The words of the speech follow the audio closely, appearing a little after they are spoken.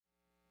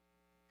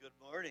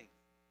Good morning.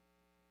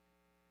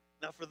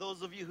 Now, for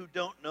those of you who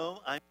don't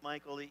know, I'm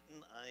Michael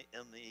Eaton. I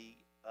am the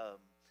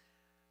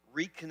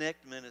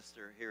Reconnect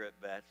minister here at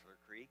Bachelor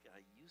Creek. I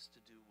used to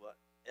do what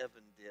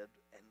Evan did,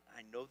 and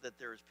I know that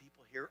there's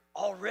people here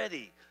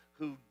already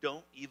who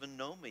don't even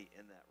know me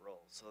in that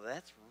role. So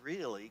that's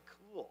really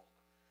cool.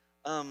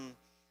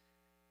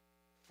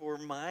 For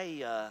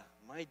my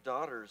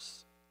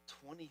daughter's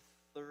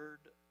 23rd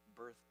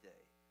birthday,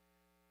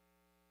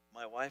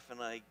 my wife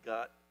and I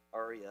got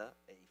Aria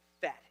a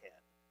fat head.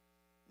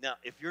 Now,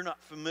 if you're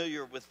not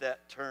familiar with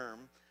that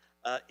term,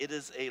 it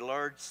is a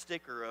large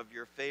sticker of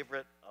your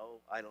favorite,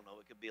 I don't know,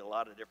 it could be a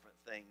lot of different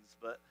things,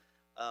 but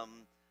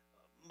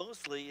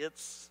mostly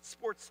it's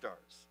sports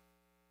stars.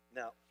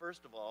 Now,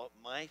 first of all,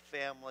 my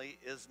family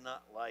is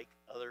not like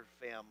other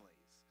families.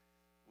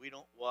 We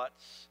don't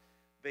watch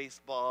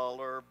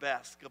baseball or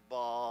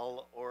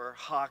basketball or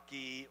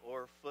hockey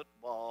or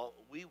football.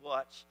 We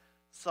watch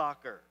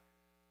soccer,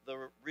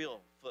 the real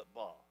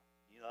football,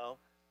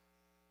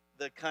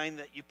 the kind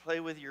that you play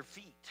with your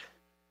feet.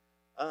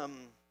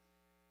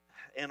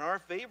 And our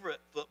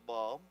favorite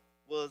football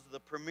was the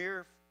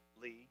Premier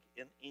League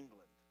in England.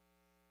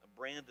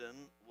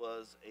 Brandon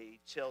was a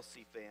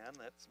Chelsea fan.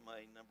 That's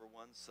my number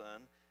one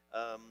son.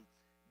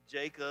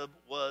 Jacob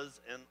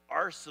was an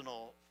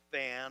Arsenal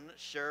fan.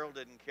 Cheryl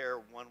didn't care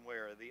one way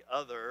or the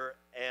other.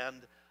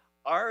 And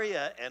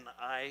Aria and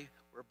I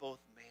were both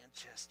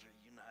Manchester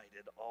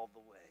United all the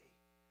way.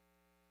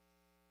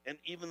 And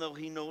even though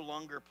he no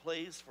longer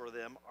plays for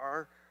them,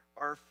 our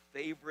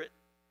favorite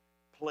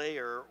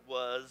player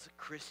was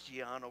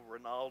Cristiano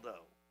Ronaldo.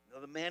 Now,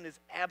 the man is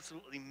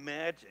absolutely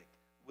magic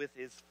with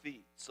his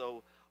feet.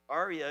 So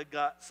Aria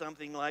got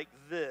something like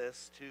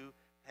this to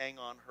hang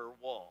on her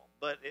wall.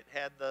 But it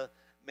had the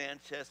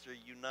Manchester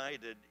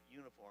United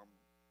uniform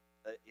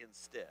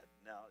instead.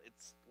 Now,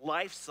 it's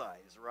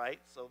life-size,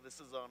 right? So this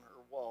is on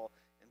her wall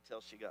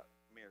until she got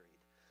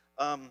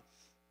married.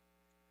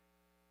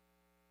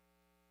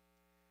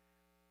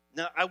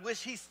 Now, I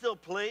wish he still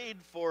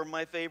played for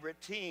my favorite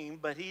team,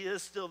 but he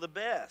is still the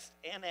best.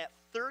 And at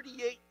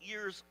 38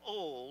 years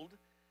old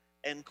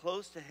and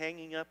close to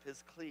hanging up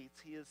his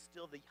cleats, he is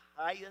still the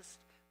highest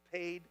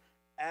paid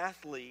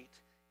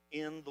athlete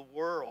in the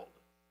world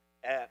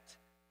at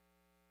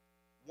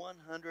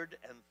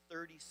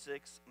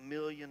 $136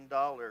 million in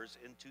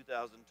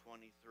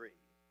 2023.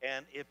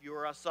 And if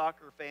you're a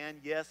soccer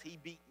fan, yes, he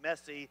beat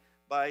Messi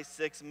by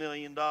 $6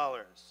 million.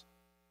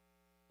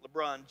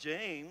 LeBron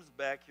James,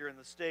 back here in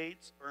the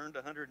States, earned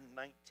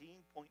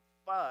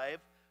 $119.5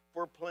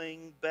 for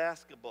playing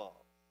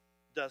basketball.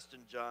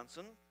 Dustin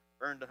Johnson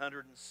earned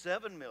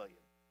 $107 million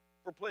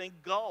for playing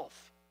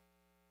golf,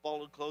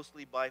 followed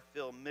closely by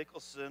Phil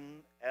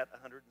Mickelson at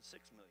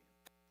 $106 million.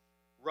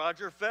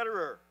 Roger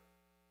Federer,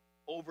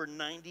 over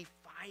 $95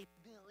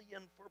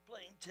 million for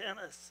playing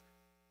tennis.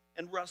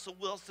 And Russell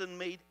Wilson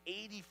made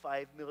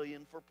 $85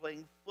 million for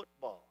playing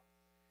football.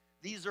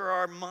 These are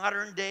our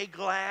modern-day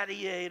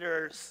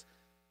gladiators.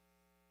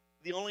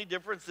 The only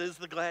difference is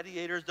the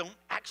gladiators don't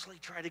actually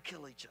try to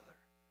kill each other.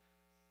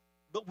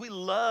 But we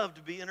love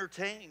to be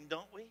entertained,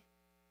 don't we?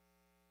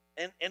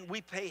 And we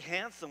pay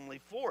handsomely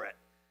for it.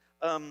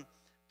 Tom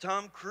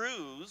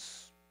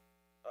Cruise,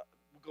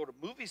 we'll go to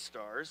movie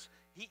stars,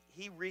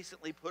 he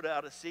recently put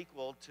out a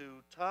sequel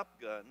to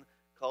Top Gun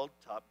called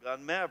Top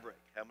Gun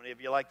Maverick. How many of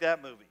you like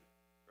that movie,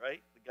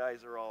 right? The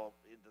guys are all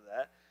into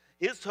that.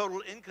 His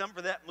total income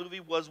for that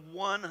movie was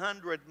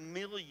 $100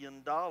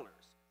 million,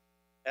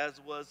 as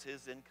was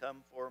his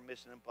income for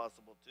Mission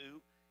Impossible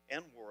 2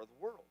 and War of the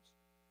Worlds.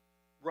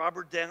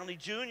 Robert Downey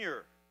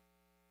Jr.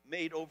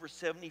 made over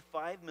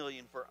 $75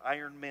 million for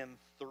Iron Man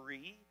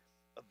 3,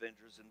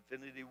 Avengers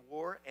Infinity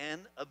War,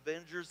 and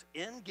Avengers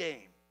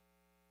Endgame.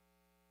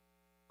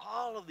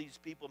 All of these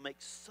people make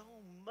so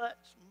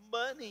much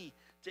money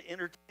to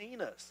entertain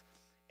us.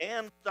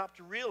 And stop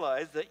to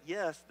realize that,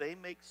 yes, they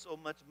make so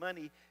much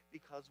money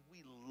because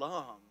we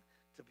long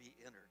to be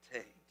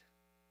entertained.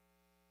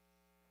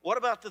 What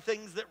about the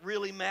things that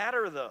really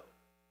matter, though?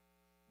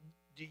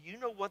 Do you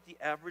know what the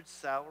average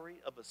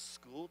salary of a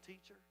school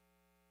teacher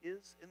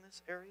is in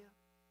this area?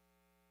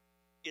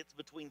 It's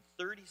between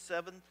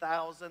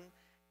 $37,000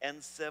 and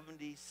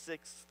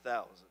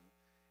 $76,000.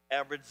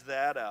 Average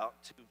that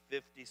out to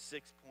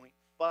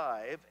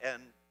 56.5,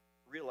 and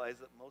realize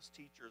that most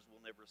teachers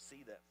will never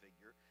see that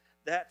figure.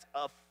 That's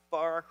a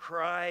far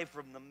cry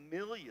from the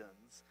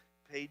millions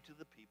paid to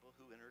the people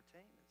who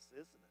entertain us,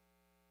 isn't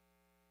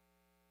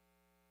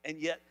it?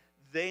 And yet,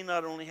 they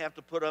not only have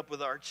to put up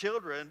with our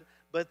children,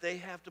 but they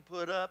have to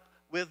put up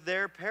with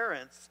their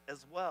parents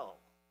as well.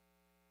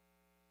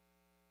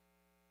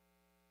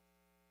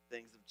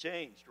 Things have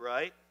changed,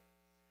 right?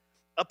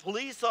 A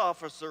police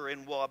officer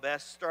in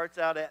Wabash starts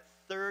out at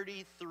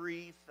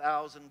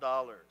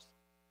 $33,000.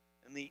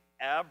 And the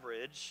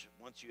average,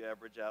 once you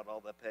average out all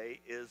the pay,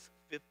 is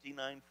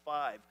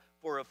 $59,500.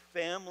 For a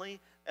family,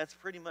 that's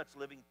pretty much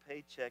living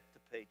paycheck to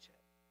paycheck.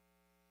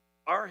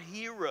 Our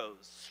heroes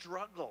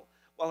struggle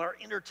while our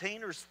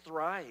entertainers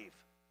thrive.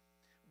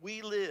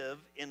 We live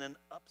in an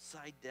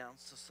upside-down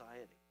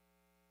society.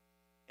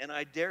 And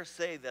I dare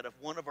say that if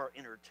one of our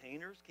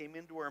entertainers came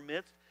into our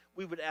midst,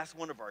 we would ask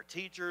one of our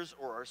teachers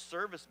or our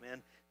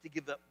servicemen to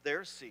give up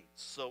their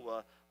seats. So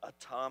a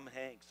Tom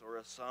Hanks or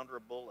a Sandra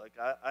Bullock,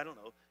 I don't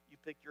know, you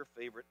pick your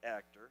favorite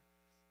actor,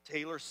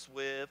 Taylor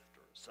Swift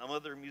or some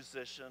other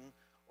musician,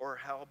 or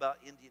how about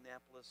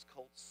Indianapolis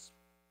Colts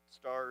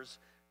stars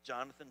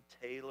Jonathan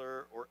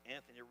Taylor or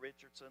Anthony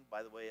Richardson?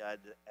 By the way, I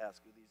had to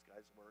ask who these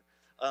guys were.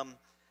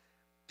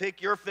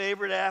 Pick your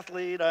favorite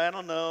athlete, I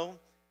don't know.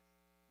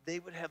 They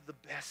would have the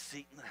best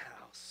seat in the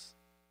house.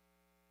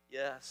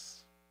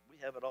 Yes, we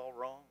have it all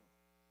wrong.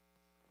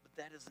 But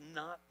that is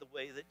not the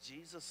way that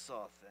Jesus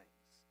saw things.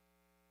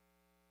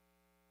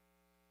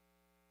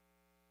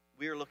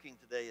 We are looking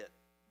today at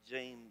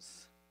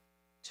James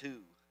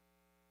 2,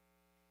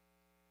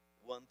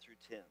 1 through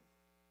 10.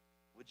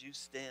 Would you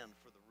stand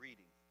for the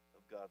reading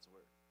of God's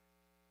word?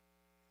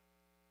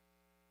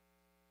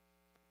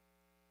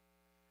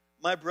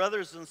 My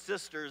brothers and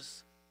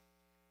sisters,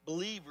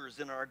 believers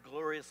in our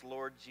glorious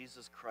Lord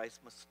Jesus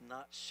Christ must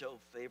not show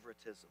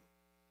favoritism.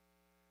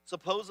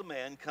 Suppose a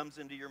man comes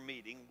into your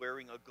meeting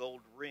wearing a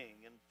gold ring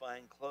and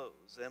fine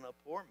clothes, and a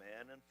poor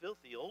man in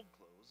filthy old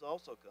clothes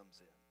also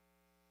comes in.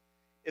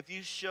 If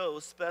you show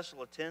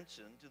special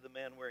attention to the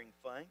man wearing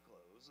fine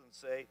clothes and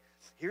say,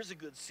 "Here's a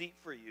good seat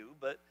for you,"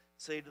 but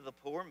say to the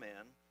poor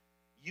man,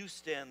 "You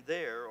stand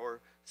there,"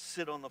 or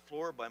 "Sit on the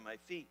floor by my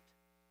feet,"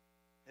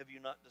 have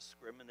you not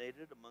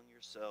discriminated among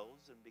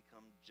yourselves and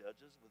become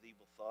judges with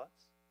evil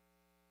thoughts?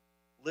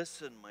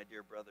 Listen, my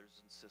dear brothers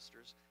and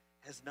sisters,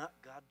 has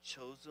not God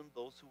chosen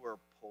those who are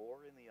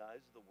poor in the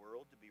eyes of the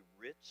world to be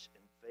rich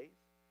in faith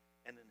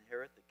and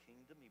inherit the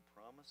kingdom he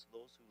promised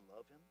those who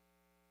love him?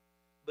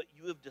 But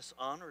you have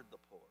dishonored the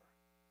poor.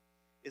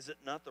 Is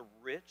it not the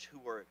rich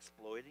who are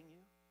exploiting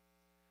you?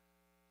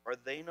 Are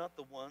they not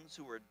the ones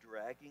who are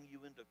dragging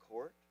you into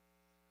court?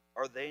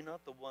 Are they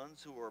not the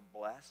ones who are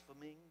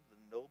blaspheming the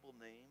noble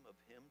name of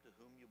him to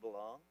whom you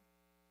belong?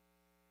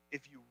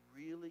 If you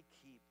really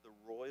keep the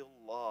royal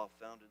law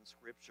found in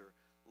Scripture,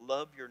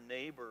 love your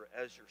neighbor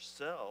as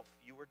yourself,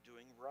 you are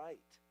doing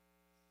right.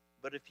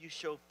 But if you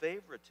show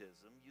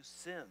favoritism, you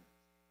sin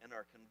and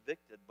are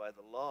convicted by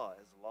the law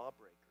as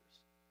lawbreakers.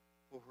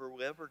 For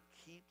whoever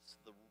keeps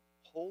the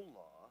whole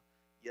law,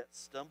 yet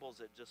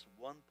stumbles at just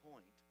one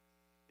point,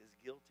 is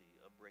guilty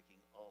of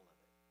breaking all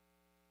of it.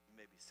 You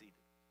may be seated.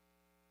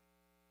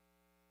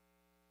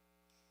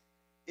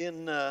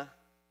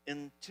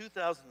 In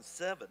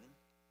 2007,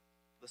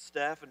 the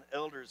staff and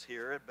elders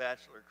here at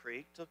Bachelor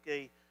Creek took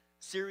a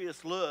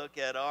serious look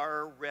at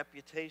our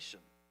reputation,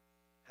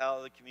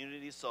 how the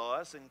community saw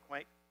us, and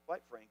quite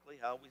frankly,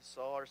 how we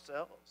saw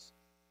ourselves.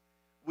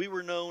 We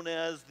were known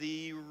as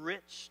the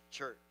rich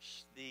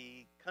church,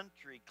 the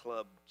country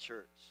club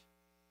church.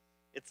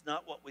 It's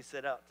not what we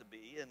set out to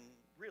be, and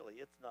really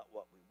it's not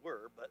what we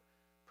were, but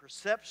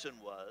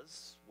perception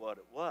was what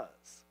it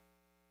was.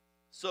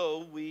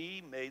 So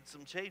we made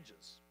some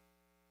changes.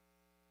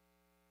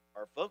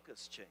 Our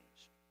focus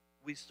changed.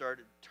 We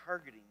started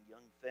targeting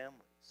young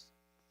families.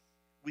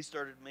 We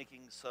started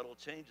making subtle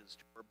changes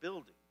to our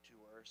building, to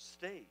our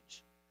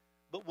stage.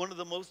 But one of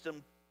the most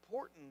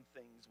important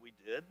things we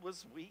did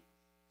was we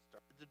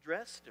started to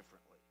dress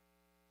differently.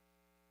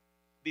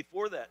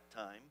 Before that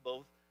time,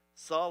 both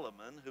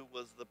Solomon, who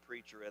was the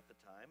preacher at the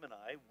time, and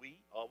we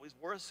always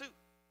wore a suit.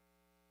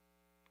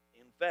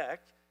 In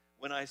fact,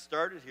 when I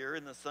started here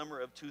in the summer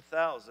of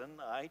 2000,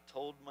 I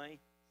told my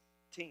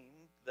team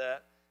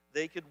that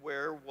they could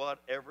wear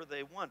whatever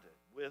they wanted,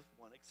 with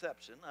one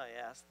exception. I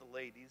asked the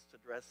ladies to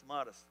dress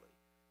modestly.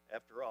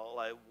 After all,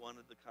 I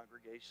wanted the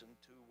congregation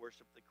to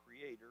worship the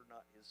Creator,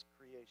 not his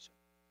creation.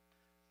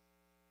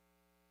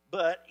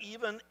 But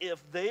even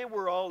if they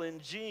were all in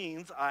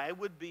jeans, I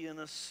would be in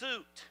a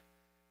suit.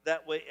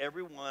 That way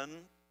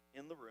everyone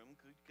in the room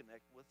could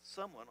connect with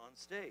someone on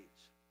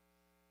stage.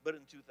 But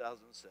in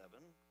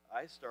 2007,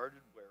 I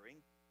started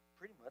wearing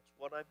pretty much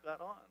what I've got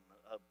on,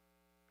 a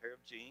pair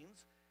of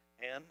jeans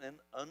and an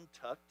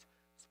untucked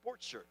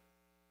sports shirt.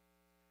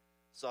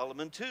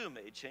 Solomon, too,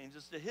 made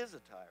changes to his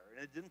attire,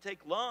 and it didn't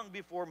take long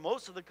before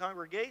most of the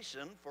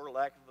congregation, for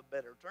lack of a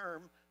better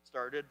term,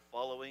 started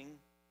following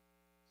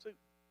suit.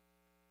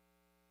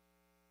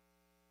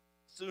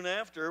 Soon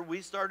after,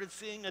 we started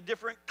seeing a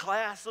different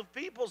class of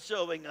people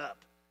showing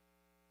up.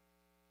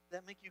 Did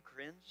that make you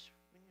cringe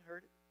when you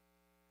heard it?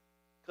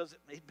 Because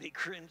it made me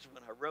cringe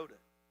when I wrote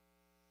it.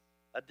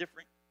 A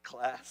different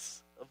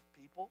class of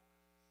people?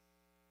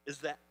 Is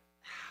that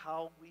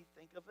how we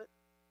think of it?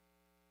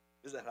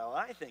 Is that how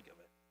I think of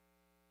it?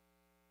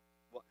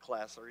 What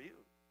class are you?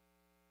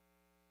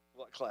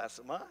 What class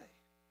am I?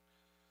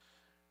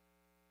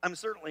 I'm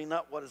certainly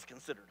not what is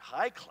considered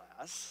high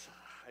class.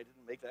 I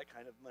didn't make that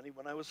kind of money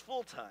when I was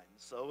full-time.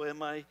 So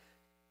am I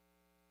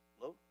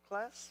low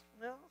class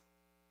now?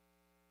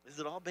 Is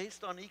it all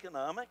based on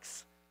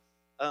economics?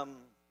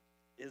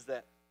 Is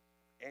that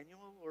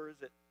annual or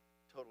is it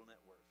total net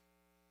worth?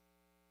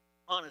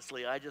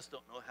 Honestly, I just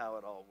don't know how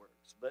it all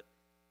works. But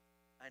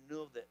I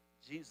know that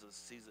Jesus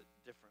sees it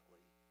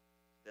differently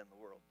than the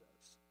world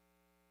does.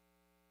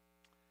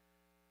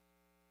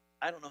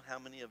 I don't know how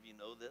many of you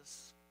know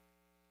this,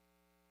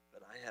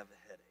 but I have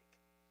a headache.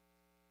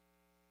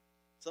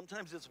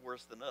 Sometimes it's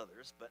worse than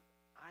others, but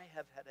I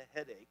have had a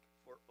headache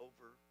for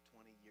over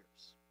 20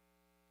 years.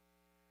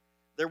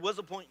 There was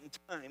a point in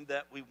time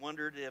that we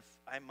wondered if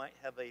I might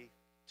have a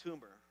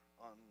tumor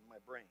on my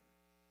brain.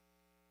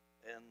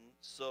 And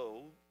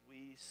so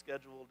we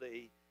scheduled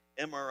a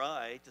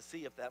MRI to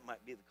see if that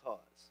might be the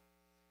cause.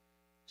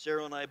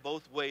 Cheryl and I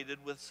both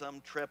waited with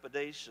some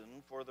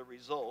trepidation for the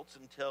results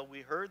until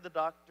we heard the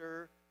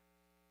doctor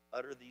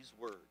utter these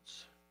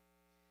words: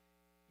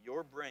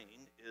 "Your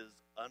brain is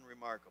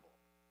unremarkable."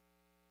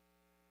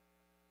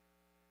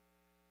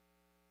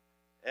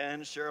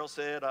 And Cheryl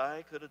said,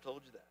 "I could have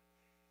told you that."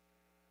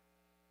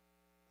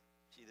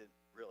 She didn't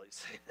really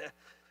say that.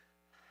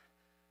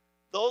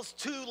 Those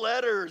two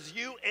letters,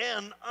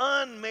 UN,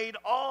 un, made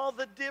all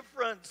the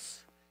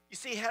difference. You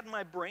see, had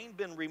my brain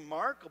been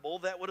remarkable,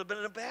 that would have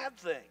been a bad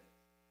thing.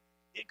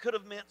 It could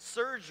have meant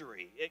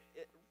surgery,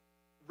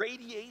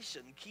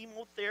 radiation,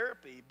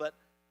 chemotherapy, but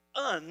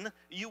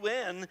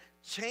UN,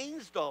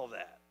 changed all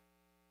that.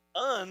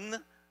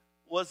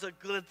 Was a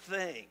good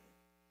thing.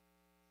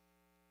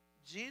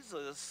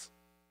 Jesus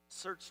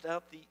searched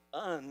out the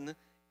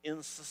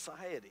in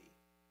society,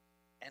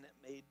 and it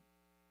made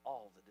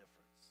all the difference.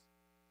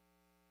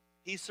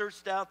 He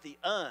searched out the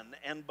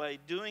and by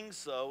doing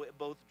so, it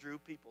both drew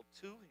people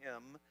to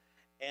him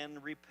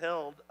and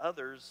repelled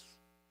others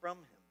from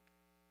him.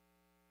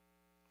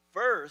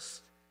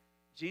 First,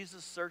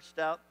 Jesus searched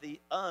out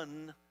the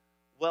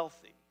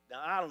unwealthy.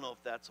 Now, I don't know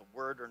if that's a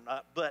word or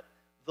not, but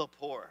the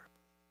poor.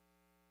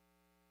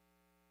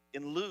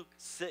 In Luke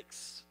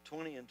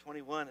 6:20 and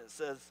 21, it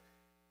says,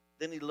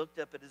 "Then he looked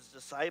up at his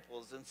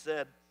disciples and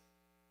said,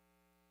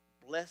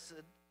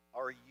 'Blessed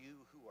are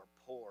you who are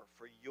poor,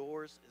 for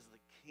yours is the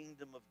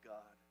kingdom of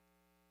God.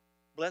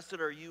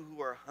 Blessed are you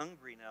who are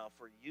hungry now,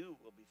 for you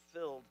will be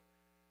filled.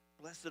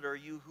 Blessed are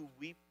you who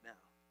weep now,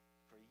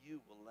 for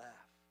you will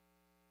laugh.'"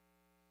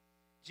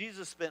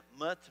 Jesus spent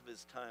much of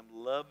his time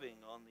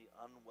loving on the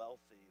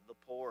unwealthy, the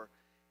poor.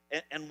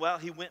 And while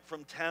he went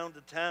from town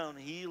to town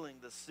healing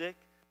the sick,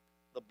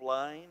 the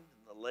blind,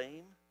 and the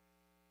lame,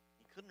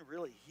 he couldn't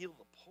really heal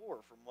the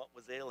poor from what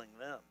was ailing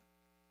them.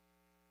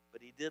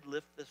 But he did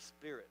lift their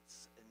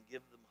spirits and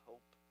give them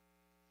hope.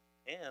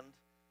 And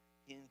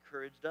he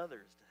encouraged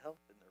others to help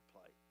in their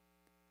plight.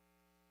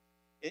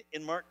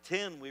 In Mark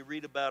 10, we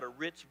read about a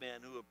rich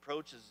man who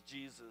approaches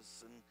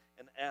Jesus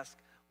and asks,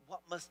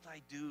 "What must I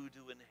do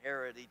to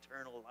inherit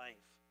eternal life?"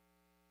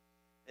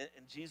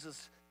 And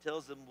Jesus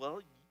tells him,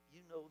 "Well,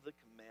 you know the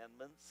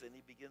commandments," and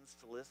he begins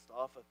to list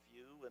off a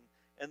few.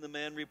 And the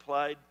man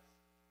replied,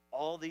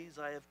 "All these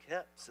I have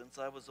kept since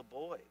I was a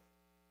boy."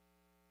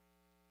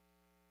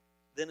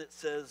 Then it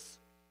says,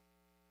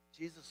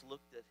 Jesus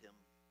looked at him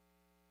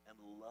and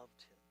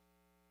loved him.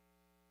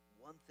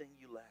 "One thing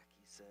you lack,"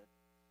 he said.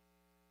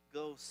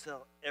 "Go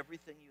sell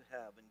everything you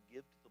have and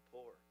give to the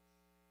poor,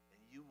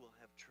 and you will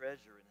have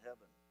treasure in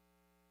heaven.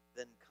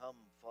 Then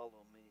come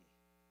follow me."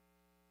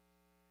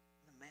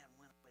 And the man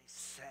went away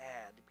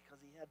sad because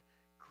he had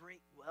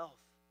great wealth.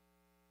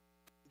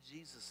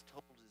 Jesus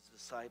told his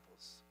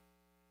disciples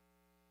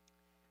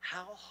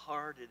how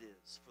hard it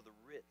is for the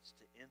rich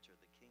to enter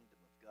the kingdom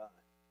of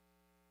God.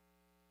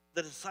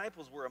 The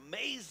disciples were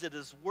amazed at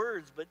his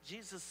words, but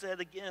Jesus said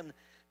again,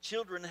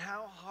 "Children,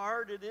 how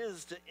hard it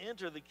is to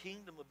enter the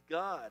kingdom of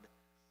God.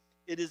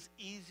 It is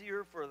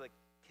easier for the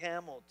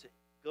camel to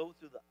go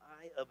through the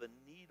eye of a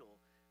needle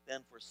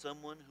than for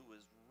someone who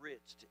is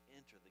rich to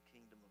enter the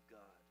kingdom of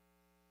God."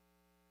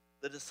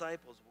 The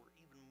disciples were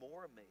even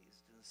more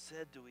amazed and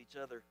said to each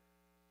other,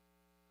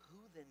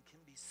 "Who then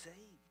can be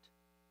saved?"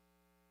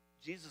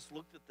 Jesus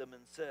looked at them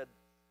and said,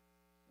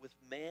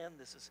 "With man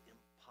this is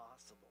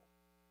impossible,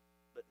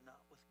 but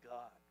not with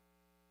God.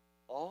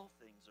 All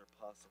things are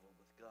possible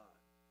with God."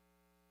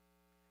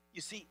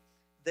 You see,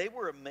 they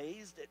were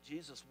amazed at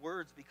Jesus'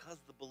 words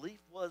because the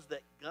belief was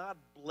that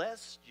God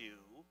blessed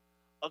you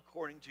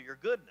according to your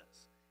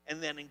goodness,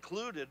 and that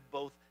included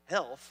both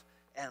health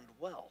and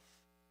wealth,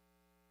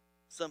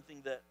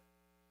 something that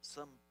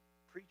some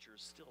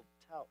preachers still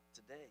tout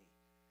today.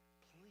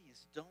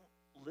 Please don't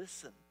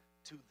listen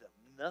to them.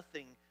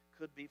 Nothing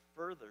could be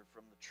further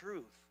from the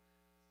truth.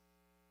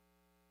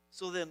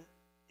 So then,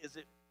 is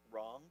it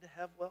wrong to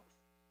have wealth?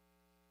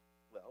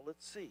 Well,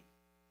 let's see.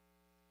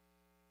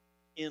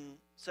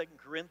 In 2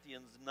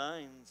 Corinthians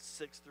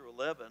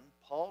 9:6-11,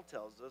 Paul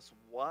tells us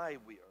why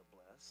we are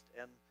blessed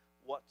and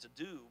what to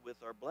do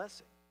with our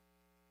blessing.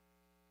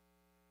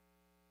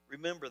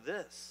 Remember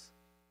this: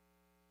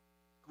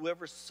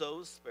 whoever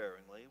sows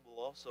sparingly will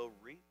also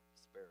reap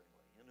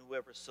sparingly, and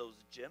whoever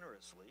sows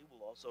generously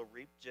will also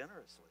reap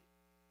generously.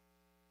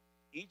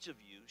 Each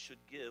of you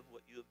should give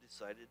what you have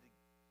decided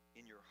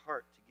in your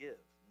heart to give,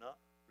 not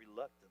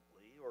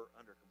reluctantly or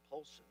under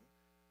compulsion,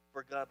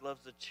 for God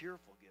loves a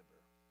cheerful giver.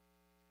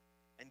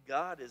 And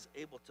God is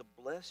able to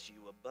bless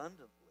you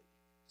abundantly,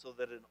 so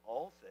that in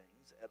all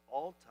things, at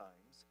all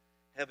times,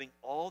 having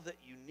all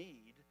that you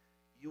need,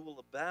 you will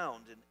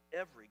abound in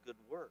every good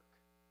work.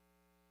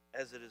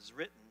 As it is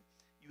written,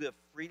 You have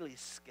freely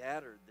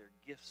scattered their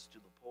gifts to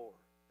the poor.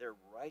 Their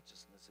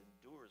righteousness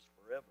endures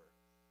forever.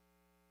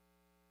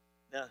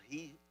 Now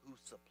he who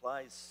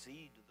supplies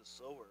seed to the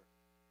sower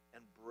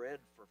and bread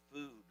for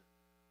food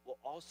will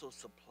also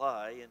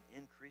supply and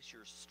increase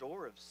your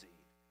store of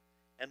seed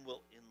and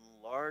will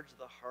enlarge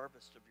the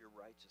harvest of your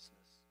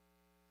righteousness.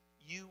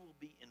 You will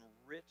be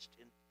enriched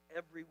in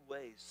every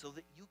way so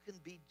that you can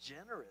be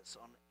generous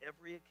on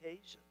every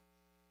occasion.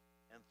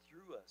 And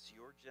through us,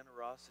 your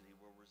generosity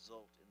will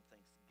result in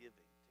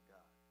thanksgiving to God.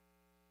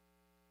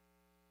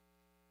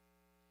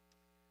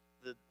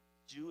 The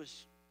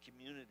Jewish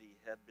community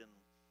had been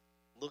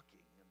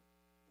looking and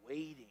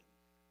waiting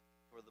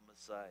for the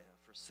Messiah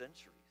for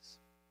centuries.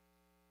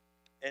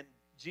 And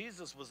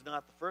Jesus was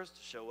not the first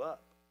to show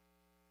up.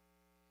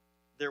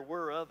 There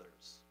were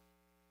others.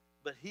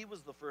 But he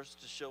was the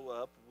first to show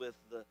up with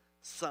the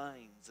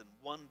signs and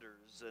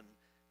wonders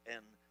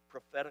and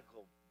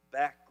prophetical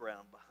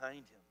background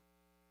behind him.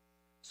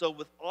 So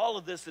with all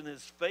of this in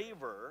his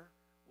favor,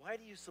 why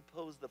do you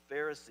suppose the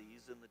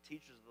Pharisees and the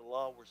teachers of the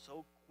law were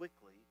so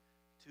quickly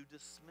to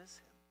dismiss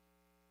him?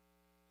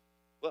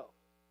 Well,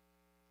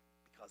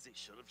 because he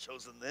should have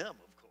chosen them,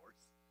 of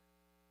course.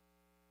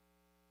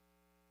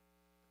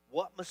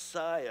 What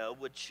Messiah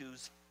would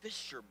choose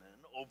fishermen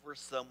over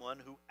someone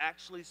who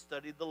actually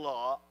studied the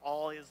law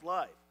all his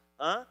life?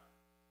 Huh?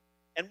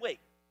 And wait,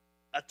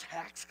 a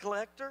tax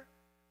collector?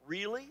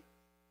 Really?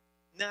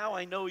 Now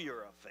I know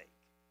you're a fake.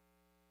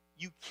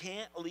 You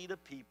can't lead a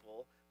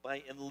people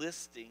by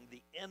enlisting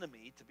the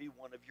enemy to be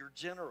one of your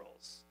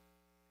generals.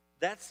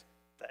 That's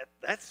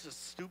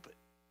just stupid.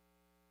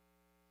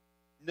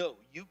 No,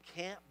 you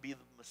can't be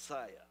the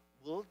Messiah.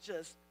 We'll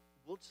just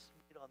wait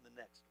on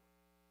the next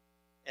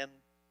one. And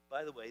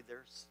by the way,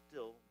 they're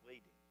still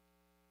waiting.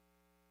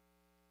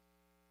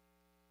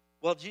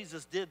 Well,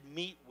 Jesus did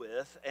meet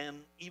with and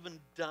even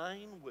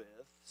dine with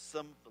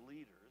some of the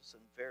leaders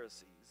and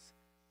Pharisees.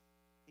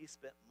 He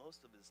spent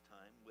most of his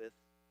time with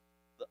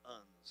the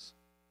uns.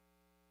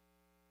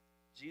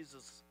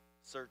 Jesus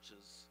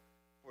searches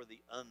for the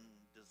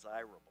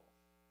undesirable.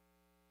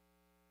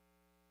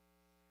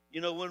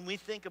 You know, when we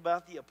think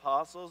about the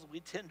apostles, we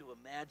tend to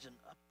imagine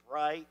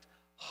upright,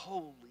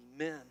 holy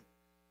men.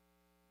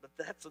 But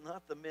that's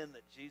not the men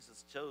that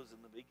Jesus chose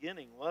in the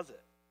beginning, was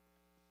it?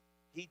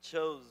 He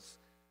chose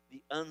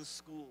the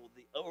unschooled,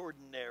 the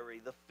ordinary,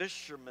 the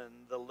fishermen,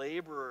 the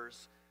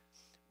laborers.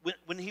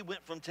 When he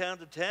went from town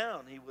to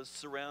town, he was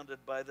surrounded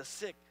by the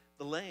sick,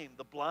 the lame,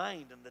 the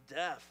blind, and the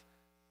deaf.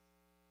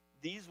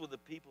 These were the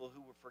people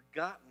who were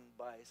forgotten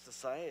by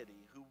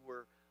society, who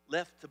were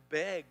left to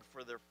beg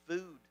for their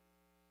food.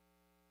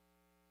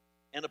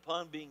 And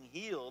upon being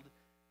healed,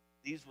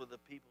 these were the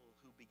people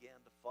who began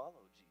to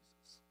follow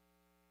Jesus,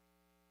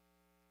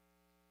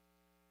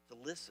 to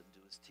listen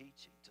to his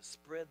teaching, to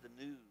spread the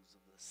news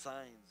of the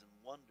signs and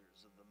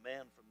wonders of the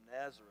man from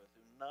Nazareth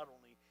who not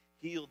only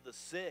healed the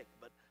sick,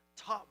 but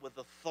taught with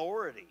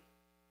authority.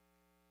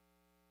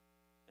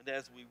 And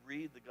as we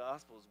read the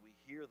Gospels, we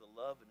hear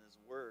the love in his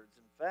words.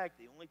 In fact,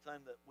 the only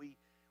time that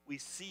we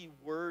see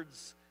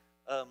words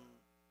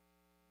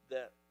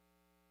that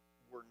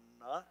were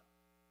not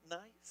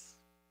nice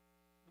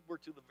were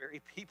to the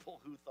very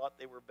people who thought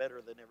they were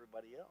better than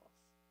everybody else.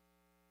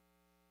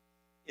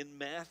 In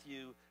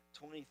Matthew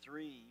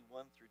 23,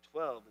 1 through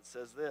 12, it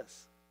says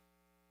this.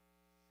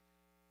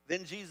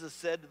 Then Jesus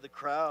said to the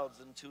crowds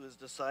and to his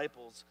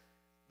disciples,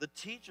 the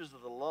teachers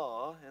of the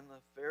law and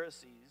the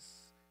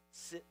Pharisees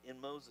sit in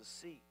Moses'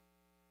 seat.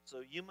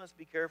 So you must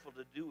be careful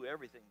to do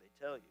everything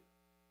they tell you.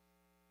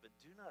 But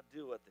do not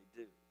do what they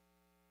do,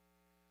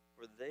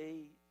 for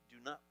they do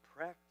not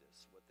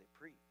practice what they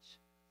preach.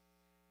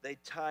 They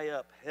tie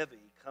up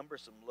heavy,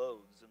 cumbersome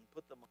loads and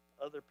put them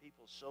on other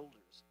people's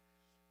shoulders,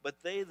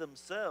 but they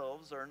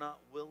themselves are not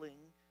willing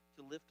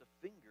to lift a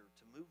finger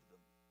to move them.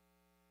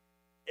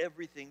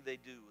 Everything they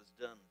do is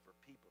done for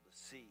people to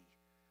see.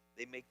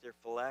 They make their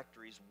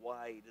phylacteries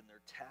wide and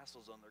their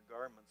tassels on their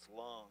garments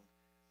long.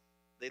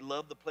 They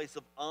love the place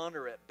of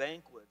honor at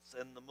banquets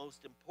and the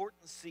most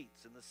important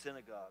seats in the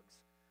synagogues.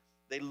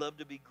 They love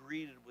to be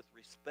greeted with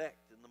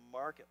respect in the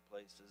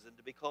marketplaces and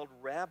to be called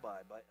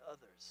rabbi by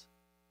others.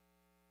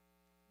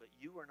 But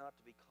you are not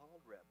to be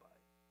called rabbi,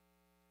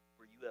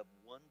 for you have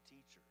one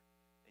teacher,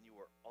 and you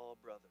are all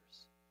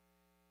brothers.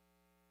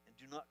 And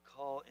do not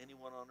call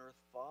anyone on earth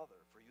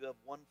father, for you have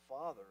one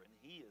Father, and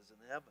he is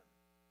in heaven.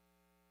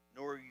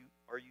 Nor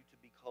are you to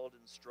be called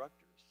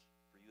instructors,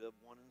 for you have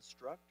one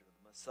instructor,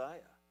 the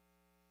Messiah.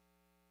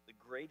 The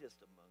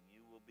greatest among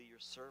you will be your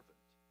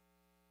servant.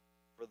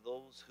 For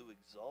those who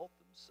exalt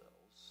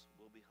themselves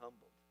will be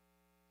humbled,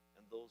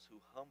 and those who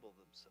humble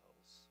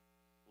themselves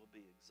will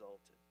be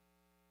exalted.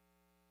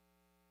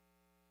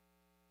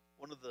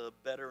 One of the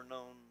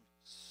better-known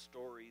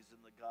stories in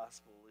the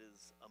gospel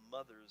is a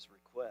mother's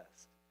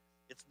request.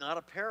 It's not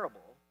a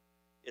parable.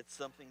 It's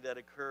something that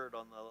occurred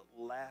on the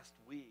last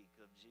week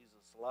of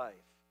Jesus' life.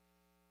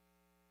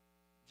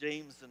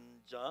 James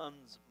and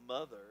John's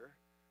mother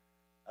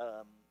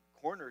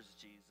corners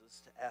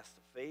Jesus to ask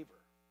a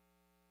favor.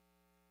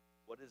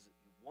 What is it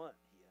you want,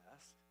 he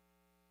asked.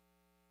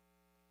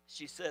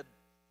 She said,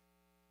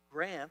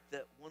 "Grant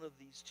that one of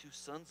these two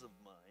sons of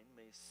mine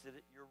may sit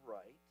at your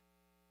right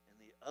and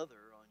the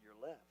other on your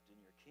left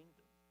in your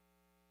kingdom."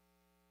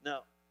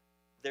 Now,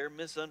 their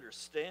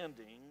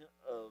misunderstanding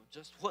of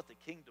just what the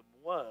kingdom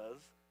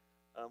was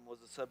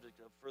a subject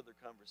of further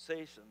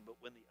conversation. But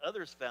when the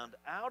others found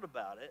out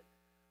about it,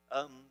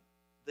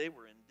 they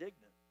were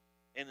indignant.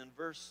 And in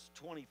verse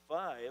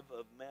 25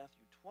 of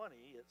Matthew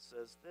 20, it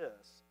says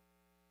this: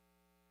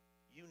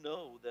 "You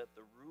know that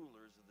the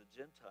rulers of the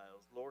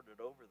Gentiles lord it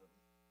over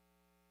them,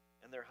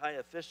 and their high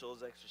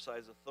officials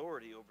exercise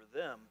authority over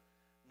them.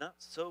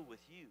 Not so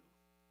with you.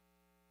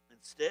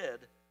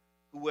 Instead,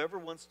 whoever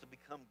wants to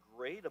become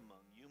great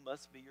among you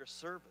must be your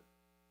servant,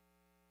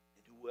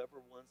 and whoever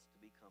wants to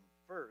become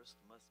first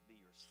must be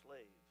your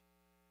slave,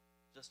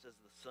 just as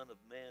the Son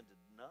of Man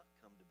did not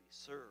come to be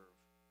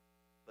served,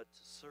 but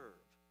to serve,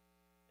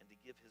 and to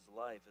give his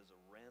life as a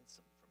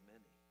ransom for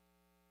many."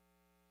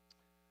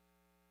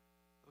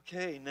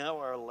 Okay, now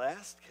our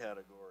last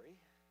category.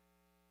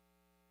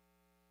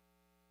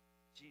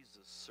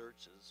 Jesus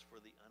searches for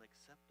the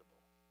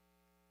unacceptable.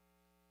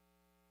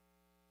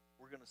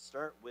 We're going to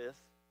start with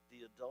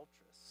the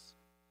adulteress.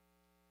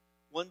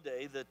 One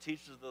day, the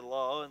teachers of the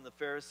law and the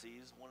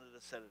Pharisees wanted to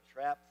set a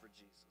trap for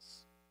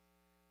Jesus.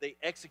 They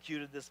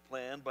executed this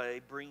plan by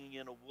bringing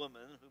in a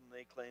woman whom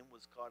they claimed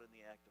was caught in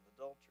the act of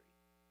adultery,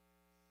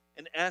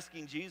 and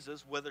asking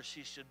Jesus whether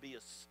she should be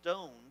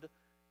stoned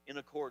in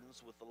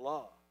accordance with the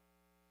law.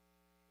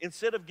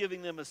 Instead of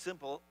giving them a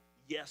simple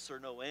yes or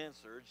no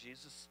answer,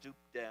 Jesus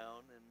stooped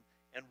down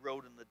and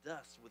wrote in the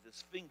dust with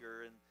his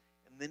finger, and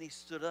then he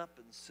stood up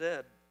and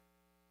said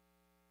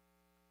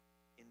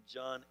in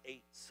John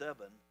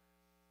 8:7,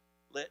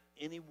 "Let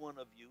any one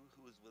of you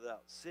who is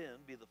without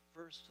sin be the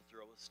first to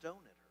throw a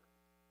stone at her."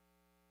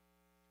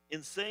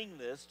 In saying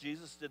this,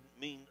 Jesus didn't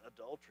mean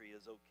adultery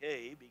is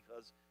okay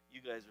because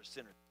you guys are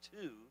sinners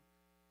too.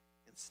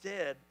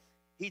 Instead,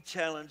 he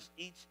challenged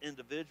each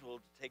individual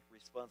to take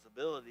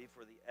responsibility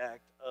for the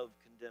act of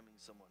condemning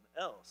someone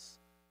else,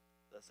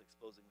 thus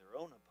exposing their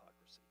own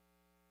hypocrisy.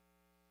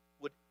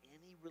 Would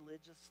any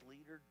religious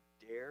leader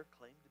dare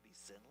claim to be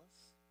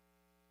sinless?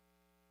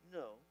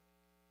 No.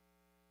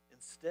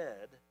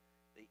 Instead,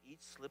 they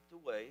each slipped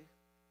away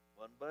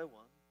one by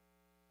one,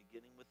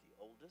 beginning with the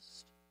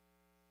oldest,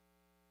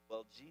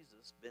 while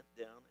Jesus bent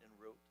down and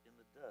wrote in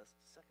the dust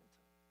a second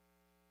time.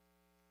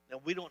 Now,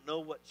 we don't know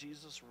what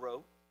Jesus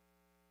wrote,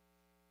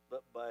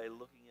 but by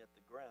looking at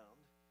the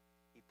ground,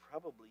 he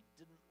probably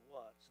didn't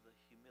watch the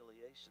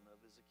humiliation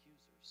of his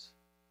accusers.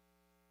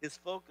 His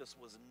focus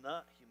was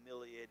not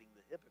humiliating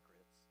the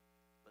hypocrites,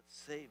 but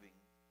saving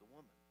the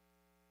woman.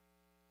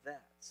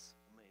 That's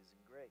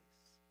amazing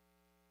grace.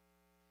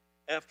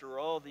 After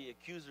all the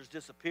accusers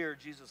disappeared,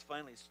 Jesus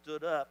finally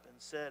stood up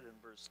and said in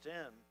verse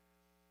 10,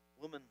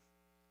 "Woman,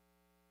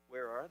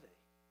 where are they?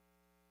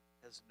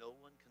 Has no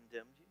one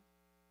condemned you?"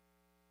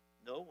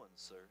 "No one,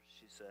 sir,"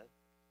 she said.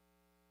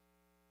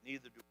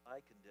 "Neither do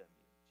I condemn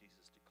you,"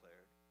 Jesus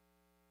declared.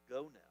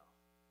 "Go now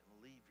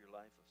and leave your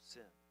life of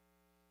sin."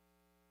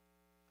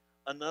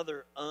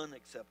 Another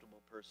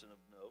unacceptable person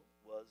of note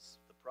was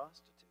the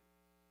prostitute.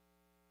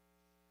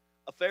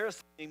 A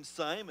Pharisee named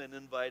Simon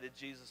invited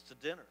Jesus to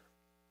dinner.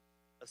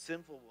 A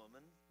sinful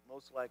woman,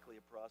 most likely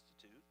a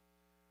prostitute,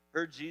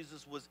 heard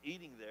Jesus was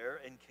eating there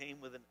and came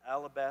with an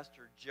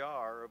alabaster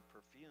jar of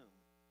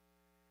perfume.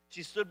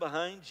 She stood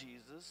behind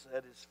Jesus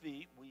at his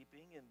feet,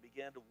 weeping, and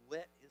began to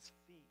wet his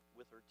feet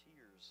with her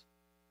tears.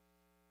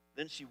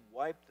 Then she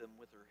wiped them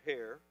with her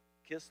hair,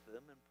 kissed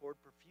them, and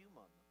poured perfume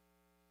on them.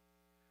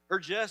 Her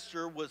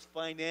gesture was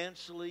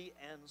financially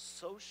and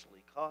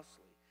socially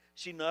costly.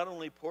 She not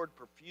only poured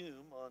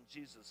perfume on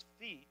Jesus'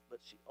 feet,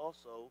 but she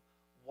also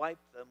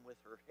wiped them with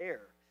her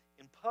hair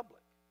in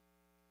public.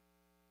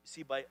 You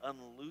see, by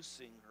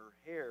unloosing her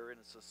hair in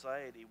a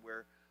society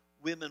where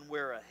women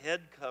wear a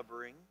head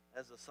covering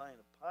as a sign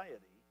of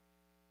piety,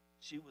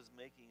 she was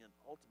making an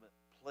ultimate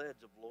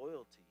pledge of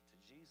loyalty to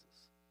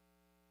Jesus.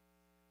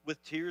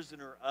 With tears in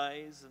her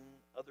eyes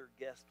and other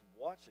guests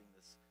watching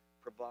this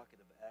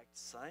provocative act,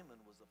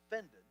 Simon was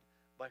offended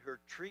by her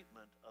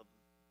treatment of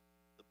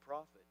the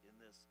prophet in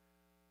this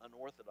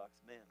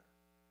unorthodox manner.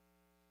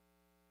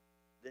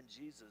 Then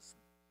Jesus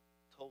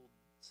told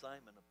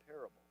Simon a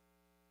parable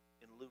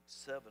in Luke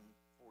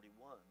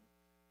 7:41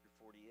 through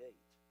 48.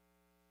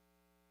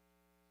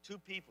 Two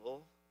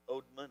people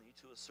owed money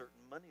to a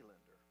certain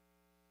moneylender.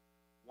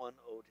 One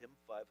owed him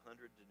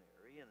 500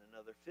 denarii and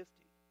another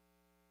 50.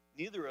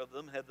 Neither of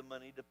them had the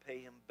money to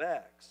pay him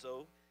back,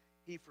 so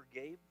he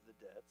forgave the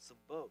debts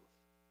of both.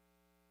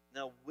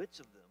 Now, which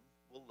of them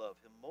will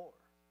love him more?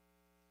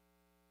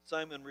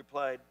 Simon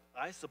replied,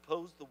 "I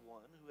suppose the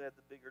one who had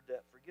the bigger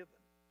debt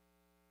forgiven."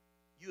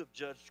 "You have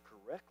judged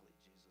correctly,"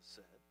 Jesus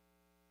said.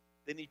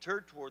 Then he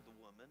turned toward the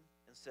woman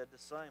and said to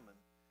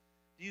Simon,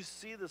 "Do you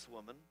see this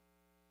woman?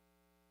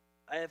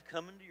 I have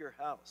come into your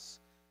house.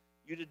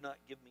 You did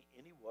not give me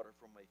any water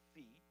for my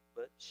feet,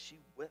 but she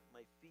wet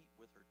my feet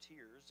with her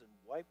tears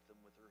and wiped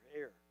them with her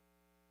hair.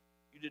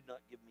 You did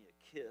not give me a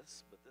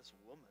kiss, but this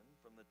woman,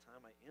 from the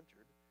time I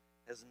entered,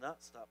 has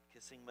not stopped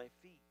kissing my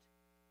feet.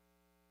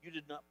 You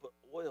did not put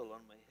oil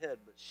on my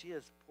head, but she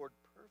has poured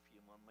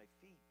perfume on my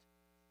feet.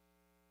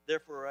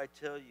 Therefore I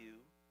tell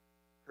you,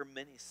 her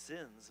many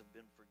sins have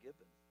been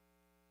forgiven,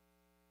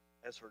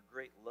 as her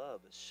great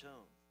love is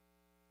shown.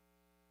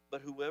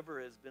 But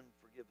whoever has been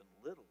forgiven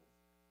little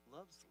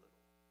loves little.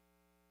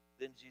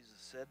 Then Jesus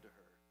said to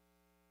her,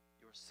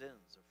 your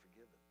sins are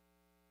forgiven.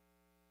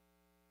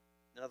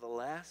 Now the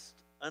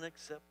last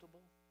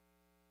unacceptable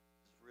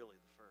is really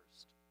the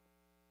first.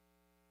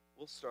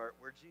 We'll start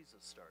where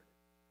Jesus started.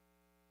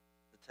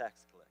 The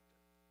tax collector,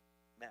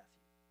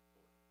 Matthew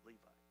or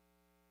Levi.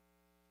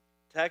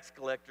 Tax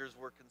collectors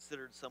were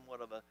considered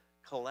somewhat of a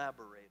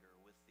collaborator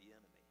with the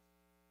enemy.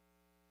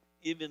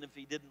 Even if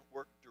he didn't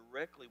work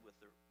directly with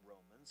the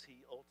Romans,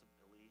 he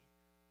ultimately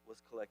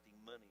was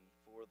collecting money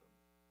for them.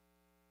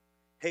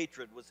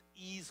 Hatred was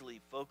easily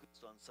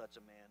focused on such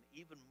a man,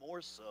 even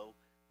more so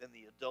than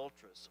the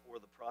adulteress or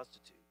the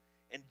prostitute.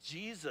 And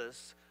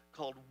Jesus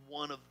called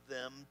one of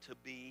them to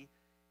be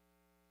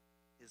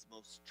his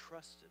most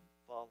trusted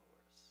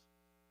followers,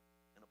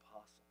 an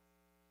apostle.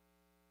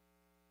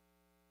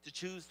 To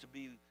choose to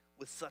be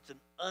with such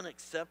an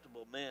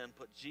unacceptable man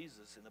put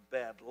Jesus in a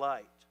bad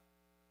light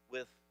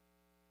with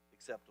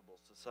acceptable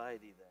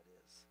society, that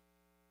is.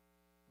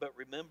 But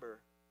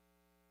remember,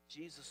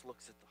 Jesus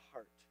looks at the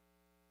heart.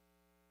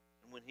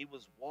 And when he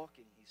was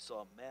walking, he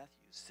saw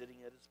Matthew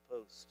sitting at his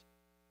post.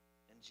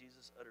 And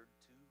Jesus uttered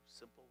two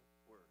simple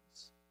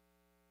words,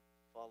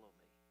 follow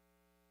me.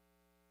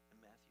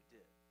 And Matthew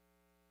did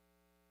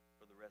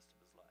for the rest of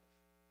his life.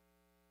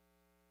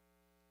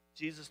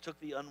 Jesus took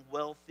the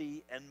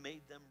unwealthy and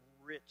made them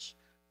rich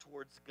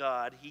towards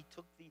God. He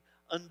took the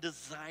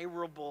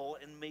undesirable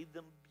and made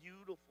them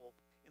beautiful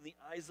in the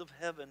eyes of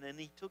heaven. And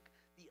he took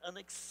the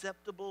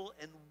unacceptable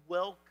and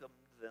welcomed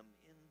them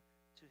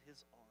into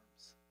his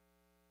arms.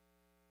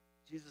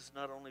 Jesus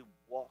not only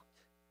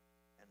walked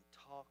and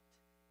talked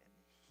and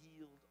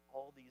healed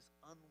all these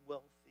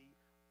unwealthy,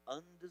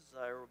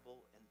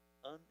 undesirable, and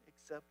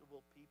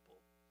unacceptable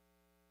people,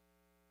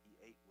 he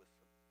ate with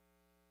them.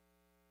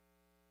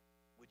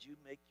 Would you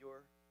make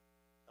your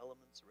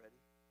elements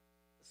ready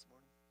this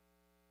morning?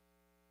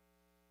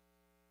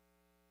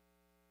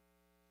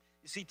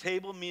 You see,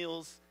 table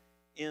meals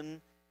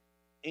in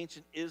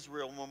ancient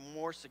Israel were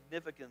more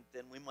significant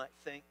than we might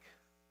think.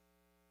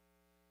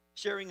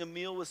 Sharing a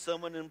meal with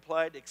someone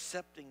implied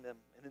accepting them,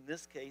 and in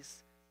this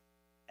case,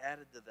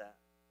 added to that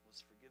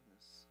was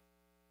forgiveness.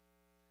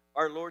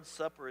 Our Lord's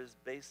Supper is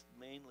based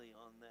mainly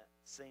on that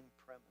same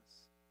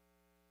premise.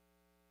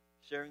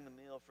 Sharing the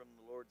meal from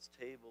the Lord's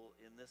table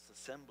in this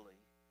assembly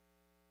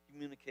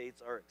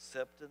communicates our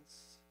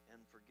acceptance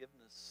and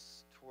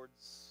forgiveness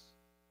towards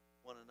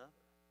one another.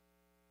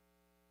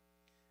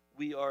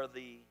 We are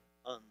the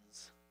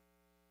uns.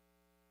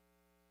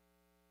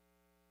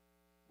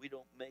 We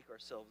don't make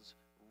ourselves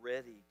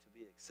ready to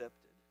be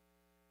accepted.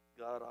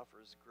 God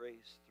offers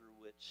grace through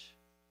which,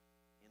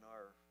 in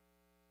our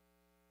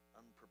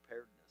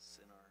unpreparedness,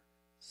 in our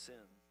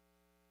sin,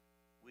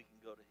 we can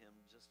go to him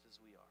just as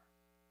we are.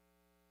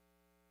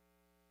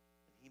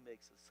 And he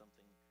makes us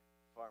something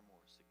far more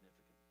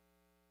significant.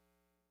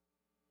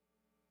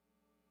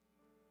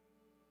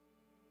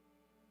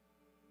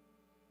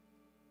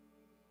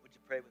 Would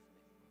you pray with me?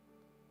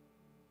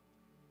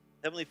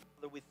 Heavenly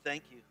Father, we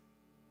thank you.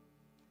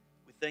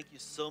 We thank you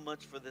so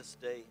much for this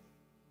day.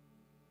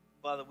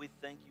 Father, we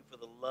thank you for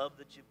the love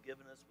that you've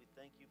given us. We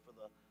thank you for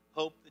the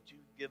hope that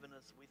you've given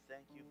us. We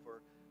thank you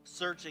for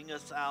searching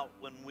us out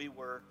when we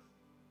were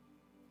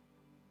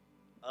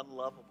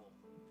unlovable,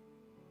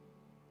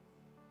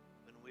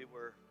 when we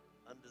were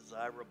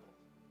undesirable,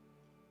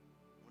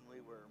 when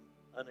we were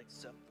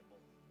unacceptable.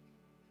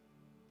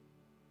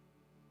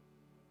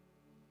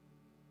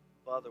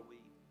 Father, we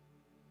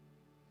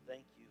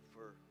thank you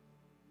for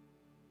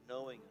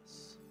knowing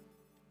us.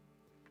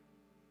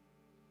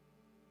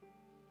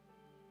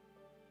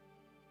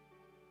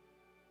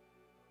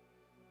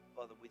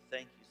 Father, we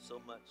thank you so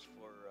much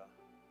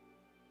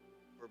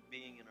for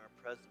being in our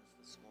presence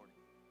this morning,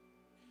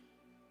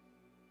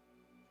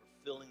 for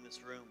filling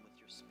this room with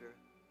your Spirit.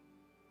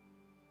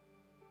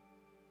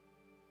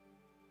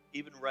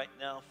 Even right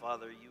now,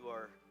 Father, you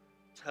are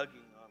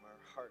tugging on our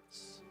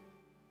hearts.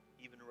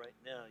 Even right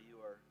now, you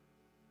are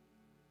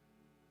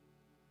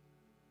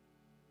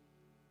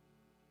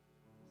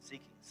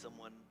seeking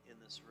someone in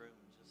this room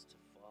just to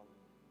follow.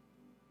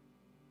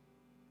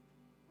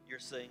 You're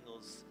saying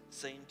those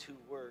same two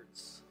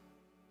words,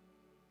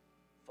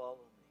 follow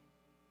me.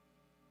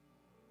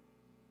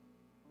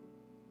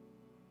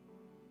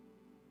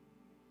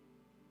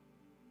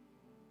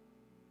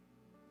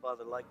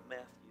 Father, like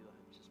Matthew, I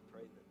just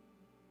pray that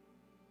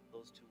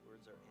those two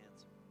words are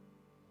answered.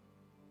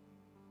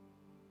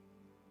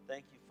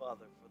 Thank you,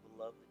 Father, for the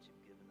love that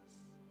you've given us.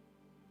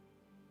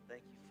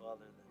 Thank you,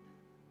 Father, that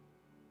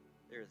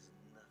there is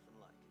nothing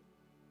like it.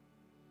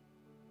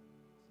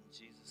 In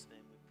Jesus'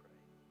 name we